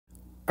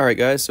Alright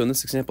guys, so in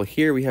this example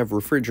here we have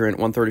refrigerant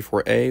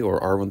 134A or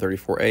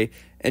R134A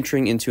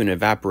entering into an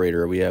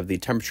evaporator. We have the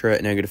temperature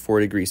at -4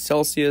 degrees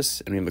Celsius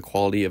and we have the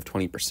quality of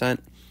 20%,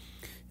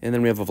 and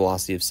then we have a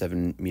velocity of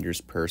 7 meters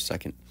per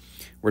second.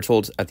 We're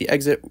told at the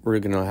exit we're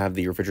going to have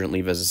the refrigerant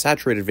leave as a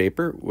saturated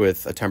vapor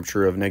with a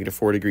temperature of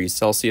 -4 degrees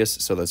Celsius,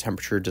 so the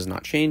temperature does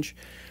not change.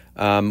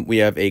 We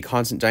have a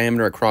constant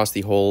diameter across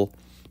the whole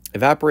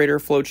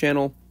evaporator flow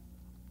channel.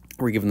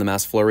 We're given the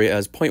mass flow rate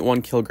as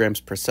 0.1 kilograms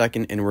per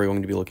second, and we're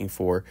going to be looking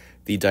for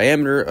the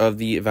diameter of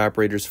the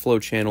evaporator's flow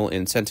channel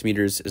in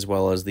centimeters, as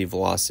well as the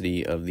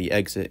velocity of the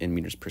exit in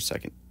meters per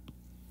second.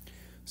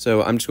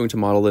 So I'm just going to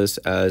model this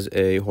as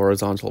a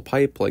horizontal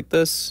pipe like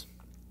this.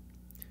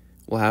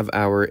 We'll have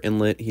our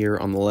inlet here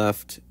on the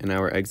left and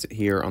our exit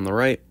here on the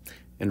right,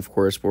 and of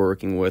course we're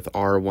working with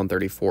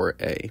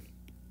R134A.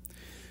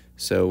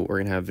 So we're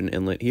going to have an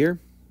inlet here,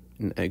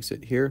 an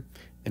exit here,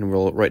 and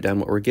we'll write down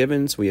what we're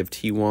given. So we have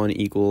T1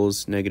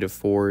 equals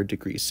 -4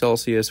 degrees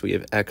Celsius. We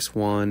have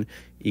X1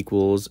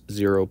 equals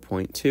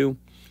 0.2.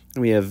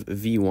 And we have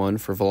V1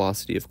 for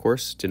velocity, of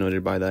course,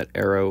 denoted by that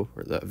arrow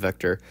or that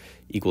vector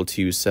equal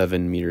to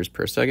 7 meters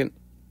per second.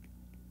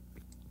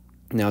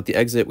 Now at the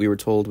exit, we were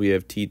told we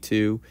have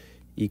T2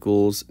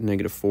 equals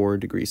 -4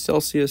 degrees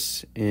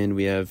Celsius, and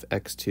we have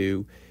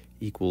X2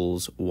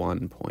 equals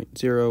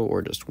 1.0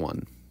 or just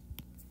 1.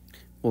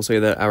 We'll say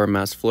that our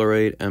mass flow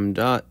rate, m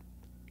dot,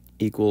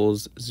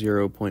 equals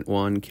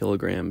 0.1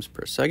 kilograms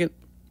per second.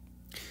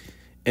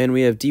 And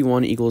we have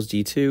D1 equals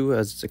D2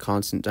 as it's a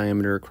constant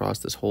diameter across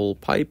this whole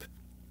pipe.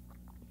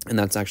 And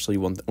that's actually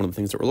one of the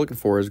things that we're looking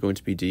for is going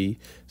to be D.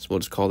 So we'll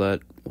just call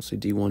that, we'll say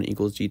D1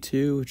 equals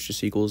D2, which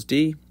just equals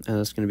D. And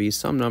that's going to be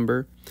some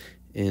number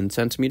in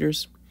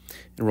centimeters.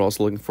 And we're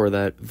also looking for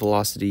that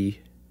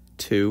velocity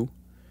 2.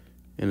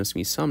 And it's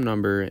going to be some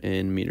number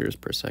in meters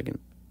per second.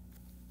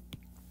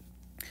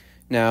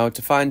 Now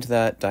to find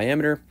that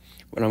diameter,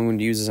 what I'm going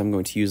to use is I'm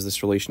going to use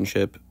this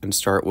relationship and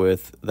start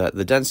with that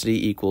the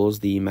density equals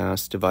the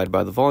mass divided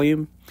by the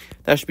volume.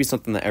 That should be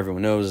something that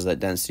everyone knows, is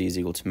that density is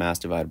equal to mass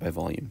divided by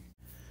volume.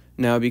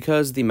 Now,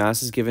 because the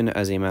mass is given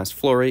as a mass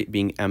flow rate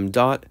being m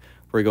dot,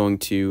 we're going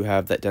to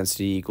have that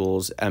density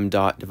equals m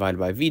dot divided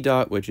by v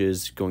dot, which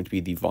is going to be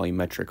the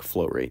volumetric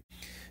flow rate.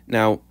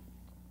 Now,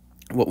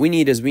 what we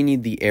need is we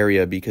need the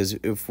area, because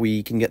if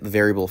we can get the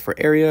variable for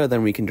area,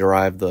 then we can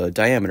derive the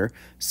diameter.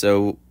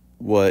 So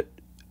what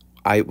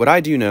I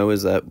do know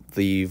is that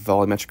the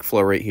volumetric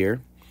flow rate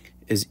here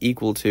is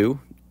equal to,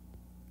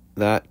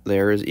 the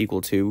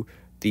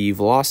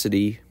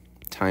velocity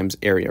times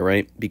area,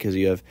 right? Because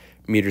you have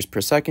meters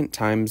per second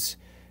times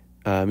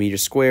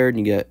meters squared,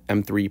 and you get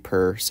m3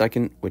 per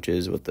second, which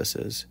is what this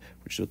is,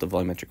 which is what the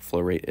volumetric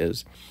flow rate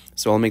is.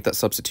 So I'll make that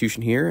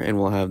substitution here, and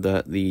we'll have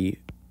that the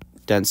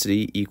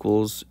density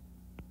equals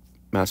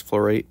mass flow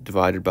rate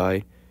divided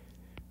by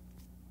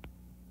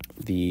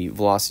the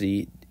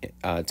velocity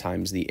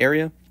times the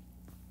area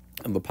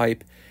of the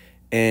pipe.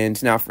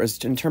 And now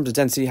in terms of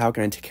density, how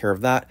can I take care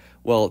of that?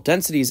 Well,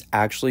 density is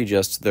actually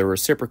just the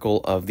reciprocal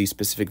of the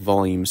specific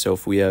volume. So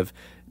if we have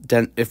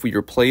if we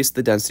replace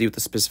the density with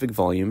the specific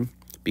volume,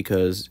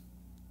 because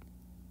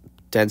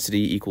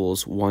density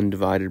equals 1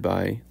 divided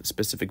by the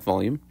specific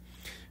volume,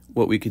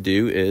 what we could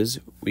do is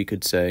we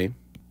could say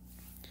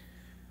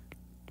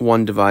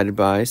 1 divided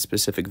by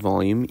specific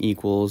volume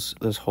equals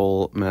this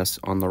whole mess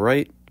on the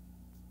right.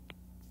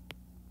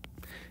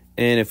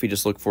 And if we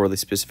just look for the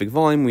specific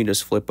volume, we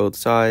just flip both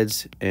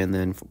sides, and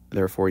then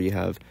therefore you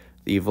have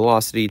the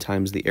velocity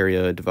times the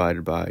area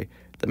divided by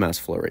the mass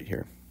flow rate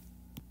here.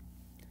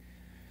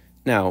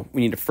 Now,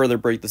 we need to further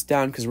break this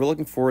down because we're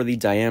looking for the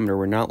diameter.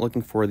 We're not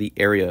looking for the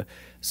area.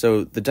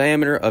 So the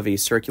diameter of a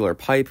circular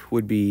pipe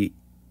would be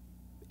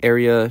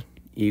area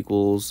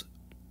equals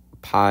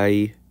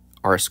pi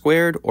r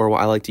squared, or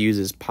what I like to use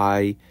is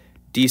pi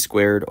d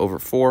squared over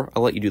 4.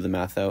 I'll let you do the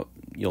math out.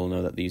 You'll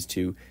know that these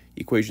two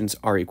equations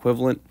are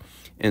equivalent.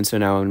 And so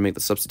now I'm going to make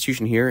the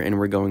substitution here, and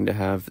we're going to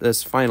have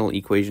this final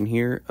equation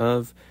here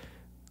of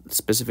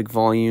specific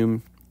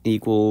volume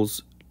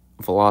equals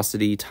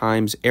velocity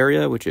times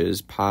area, which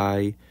is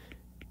pi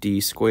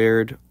d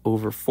squared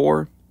over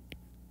 4.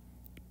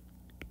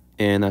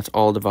 And that's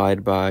all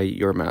divided by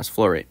your mass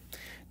flow rate.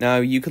 Now,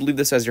 you could leave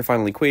this as your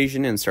final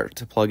equation and start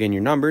to plug in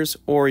your numbers,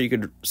 or you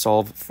could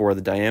solve for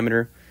the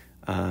diameter.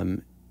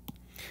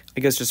 I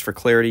guess just for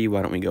clarity,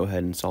 why don't we go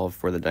ahead and solve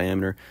for the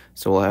diameter?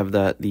 So we'll have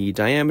that the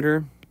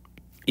diameter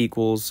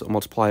equals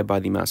multiplied by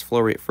the mass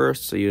flow rate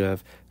first. So you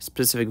have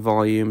specific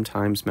volume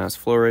times mass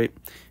flow rate,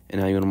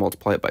 and now you want to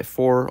multiply it by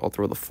 4. I'll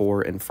throw the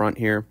 4 in front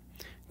here.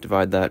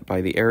 Divide that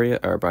by the area,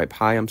 or by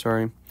pi, I'm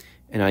sorry.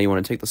 And now you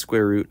want to take the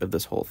square root of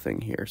this whole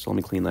thing here. So let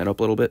me clean that up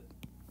a little bit.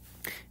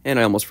 And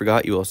I almost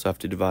forgot, you also have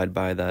to divide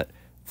by that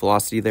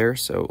velocity there.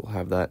 So we'll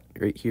have that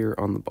right here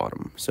on the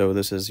bottom. So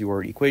this is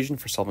your equation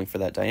for solving for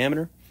that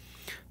diameter.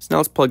 So now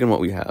let's plug in what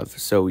we have.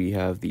 So we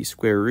have the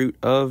square root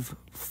of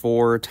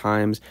 4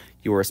 times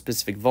your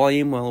specific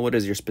volume. Well, what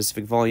is your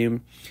specific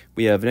volume?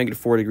 We have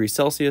 -4 degrees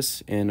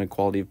Celsius and a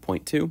quality of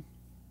 0.2.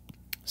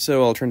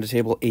 So I'll turn to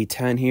table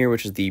A10 here,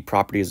 which is the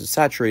properties of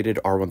saturated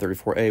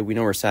R134A. We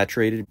know we're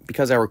saturated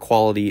because our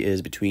quality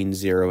is between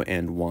 0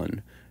 and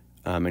 1.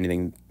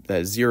 Anything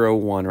that is 0,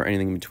 1, or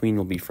anything in between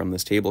will be from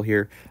this table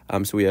here.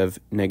 So we have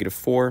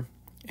 -4,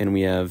 and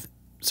we have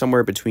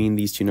somewhere between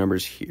these two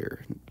numbers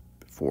here,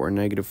 for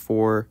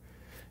 -4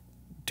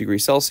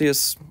 degrees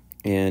Celsius,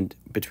 and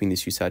between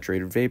these two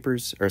saturated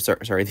vapors, or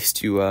sorry, these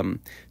two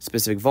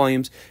specific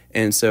volumes.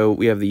 And so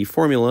we have the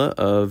formula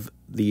of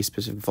the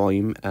specific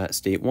volume at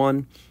state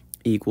 1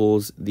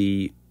 equals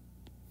the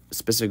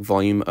specific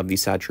volume of the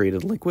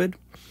saturated liquid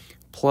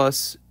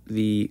plus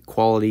the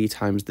quality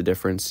times the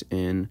difference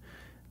in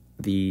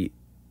the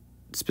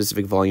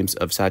specific volumes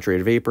of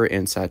saturated vapor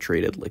and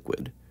saturated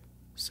liquid.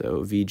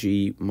 So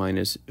Vg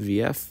minus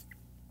Vf.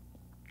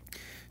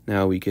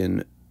 Now we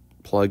can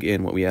plug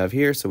in what we have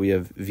here. So we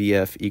have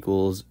Vf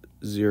equals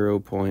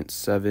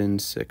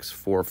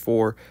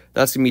 0.7644.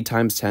 That's going to be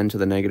times 10 to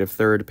the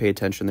 -3rd. Pay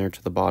attention there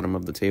to the bottom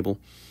of the table.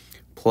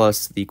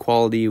 Plus the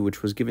quality,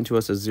 which was given to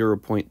us as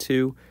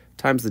 0.2,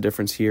 times the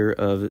difference here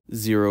of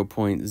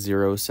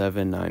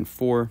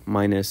 0.0794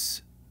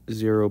 minus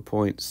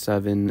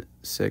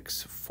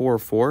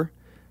 0.7644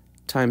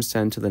 times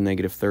 10 to the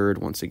 -3rd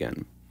once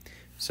again.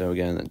 So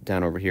again,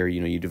 down over here,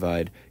 you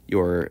divide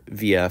your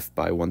Vf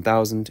by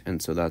 1,000,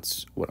 and so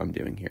that's what I'm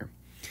doing here.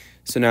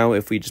 So now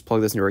if we just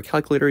plug this into our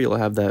calculator, you'll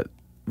have that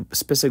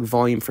specific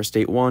volume for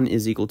state 1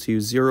 is equal to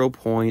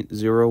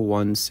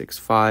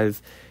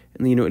 0.0165,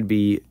 and the unit would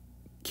be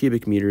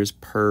cubic meters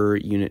per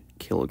unit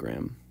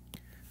kilogram.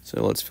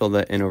 So let's fill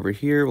that in over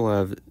here. We'll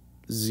have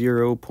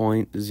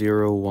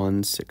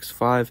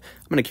 0.0165.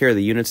 I'm going to carry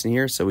the units in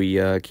here so we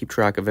keep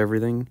track of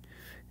everything,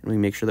 and we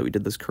make sure that we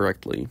did this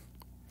correctly.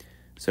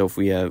 So if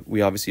we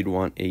obviously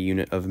want a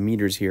unit of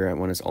meters here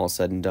when it's all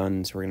said and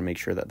done, so we're going to make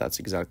sure that that's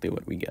exactly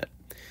what we get.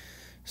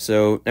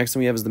 So next thing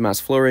we have is the mass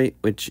flow rate,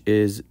 which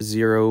is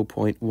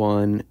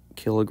 0.1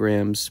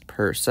 kilograms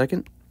per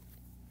second.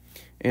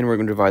 And we're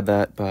going to divide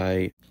that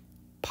by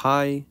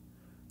pi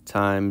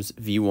times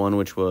V1,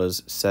 which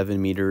was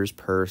 7 meters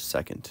per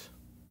second.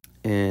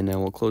 And now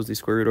we'll close the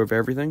square root over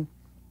everything.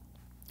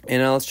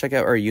 And now let's check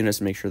out our units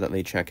and make sure that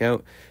they check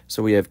out.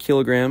 So we have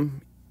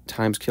kilogram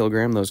times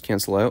kilogram, those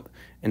cancel out.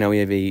 And now we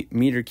have a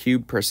meter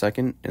cubed per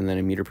second and then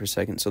a meter per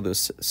second. So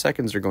those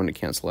seconds are going to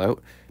cancel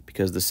out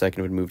because the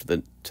second would move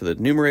to the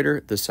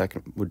numerator, the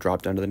second would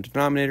drop down to the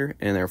denominator,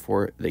 and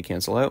therefore they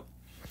cancel out.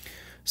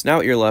 So now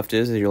what you're left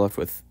you're left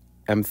with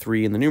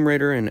M3 in the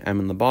numerator and M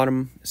in the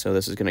bottom. So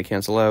this is going to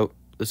cancel out.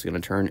 This is going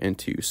to turn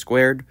into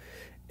squared.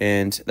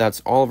 And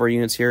that's all of our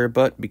units here,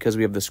 but because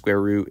we have the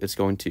square root, it's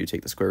going to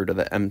take the square root of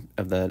the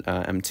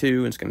M2,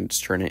 and it's going to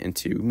just turn it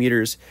into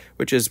meters,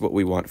 which is what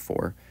we want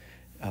for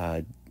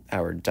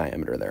our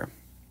diameter there.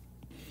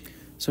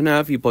 So now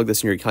if you plug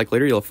this in your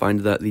calculator, you'll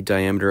find that the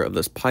diameter of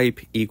this pipe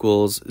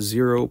equals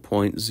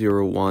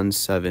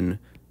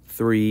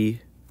 0.0173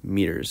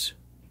 meters.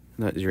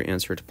 And that is your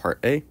answer to part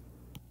A.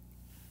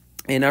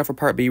 And now for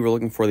part B, we're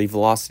looking for the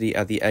velocity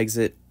at the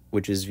exit,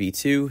 which is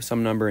V2,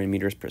 some number in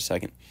meters per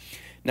second.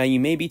 Now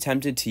you may be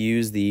tempted to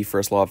use the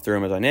first law of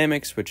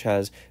thermodynamics, which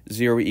has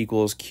 0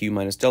 equals Q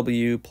minus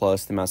W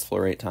plus the mass flow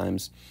rate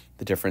times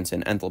the difference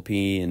in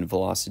enthalpy and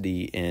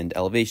velocity and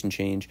elevation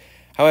change.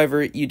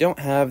 However, you don't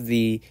have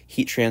the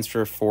heat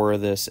transfer for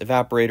this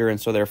evaporator,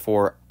 and so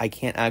therefore I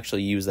can't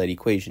actually use that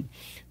equation.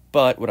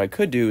 But what I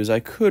could do is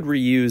I could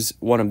reuse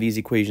one of these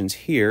equations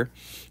here,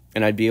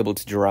 and I'd be able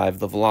to derive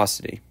the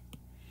velocity.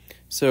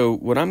 So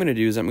what I'm going to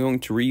do is I'm going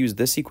to reuse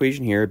this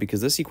equation here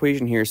because this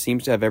equation here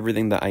seems to have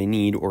everything that I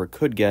need or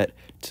could get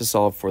to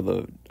solve for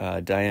the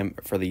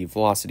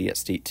velocity at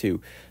state 2.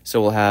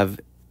 So we'll have,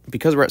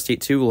 because we're at state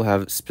 2, we'll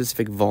have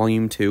specific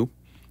volume 2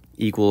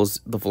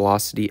 equals the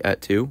velocity at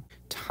 2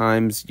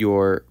 times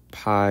your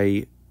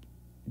pi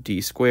d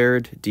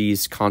squared. D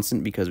is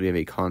constant because we have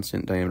a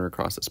constant diameter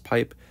across this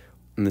pipe,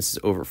 and this is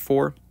over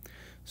 4.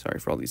 Sorry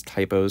for all these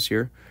typos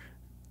here.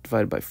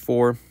 Divided by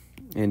 4.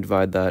 And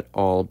divide that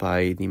all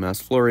by the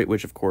mass flow rate,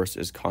 which of course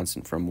is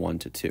constant from 1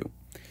 to 2.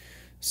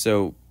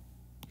 So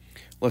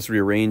let's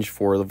rearrange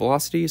for the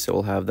velocity. So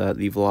we'll have that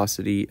the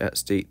velocity at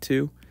state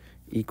 2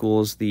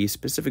 equals the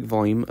specific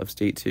volume of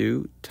state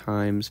 2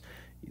 times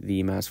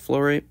the mass flow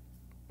rate.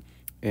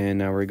 And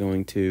now we're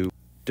going to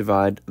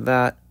divide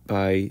that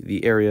by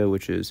the area,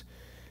 which is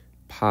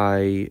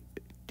pi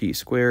d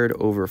squared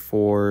over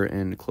 4,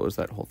 and close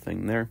that whole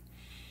thing there.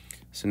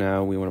 So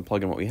now we want to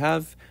plug in what we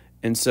have.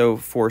 And so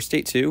for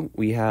state 2,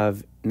 we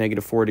have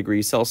 -4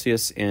 degrees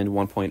Celsius and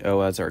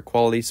 1.0 as our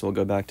quality. So we'll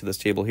go back to this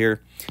table here.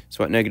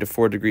 So at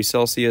 -4 degrees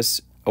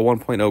Celsius, a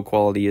 1.0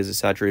 quality is a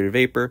saturated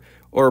vapor,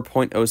 or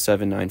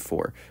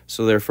 0.0794.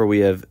 So therefore we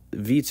have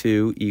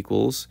V2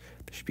 equals,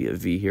 there should be a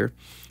V here,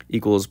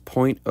 equals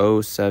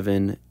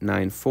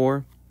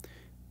 0.0794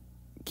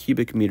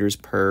 cubic meters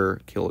per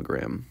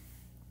kilogram.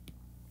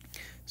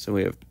 So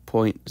we have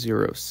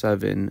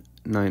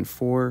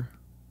 0.0794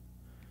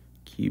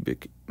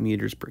 cubic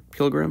meters per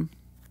kilogram.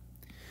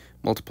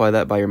 Multiply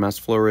that by your mass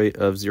flow rate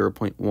of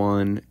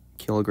 0.1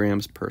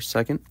 kilograms per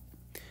second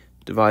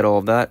divide all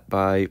of that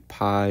by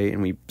pi,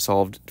 and we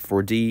solved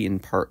for d in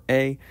part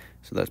A,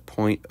 so that's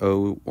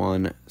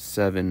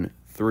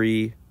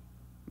 0.0173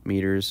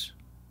 meters.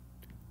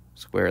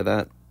 Square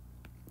that,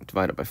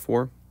 divide it by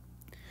 4.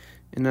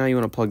 And now you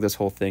want to plug this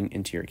whole thing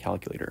into your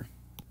calculator.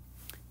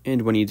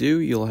 And when you do,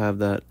 you'll have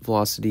that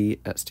velocity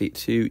at state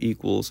 2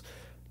 equals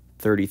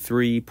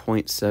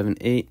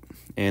 33.78.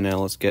 And now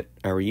let's get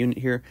our unit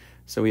here.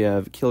 So we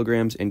have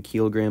kilograms and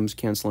kilograms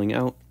canceling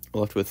out.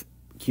 We're left with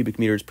cubic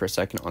meters per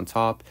second on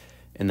top,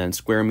 and then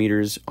square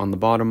meters on the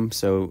bottom.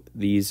 So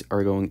these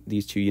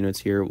two units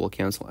here will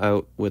cancel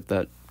out with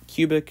that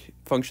cubic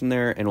function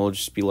there, and we'll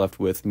just be left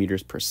with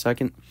meters per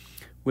second,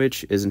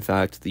 which is in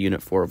fact the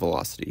unit for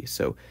velocity.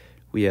 So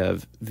we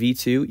have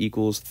V2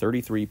 equals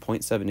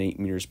 33.78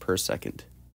 meters per second.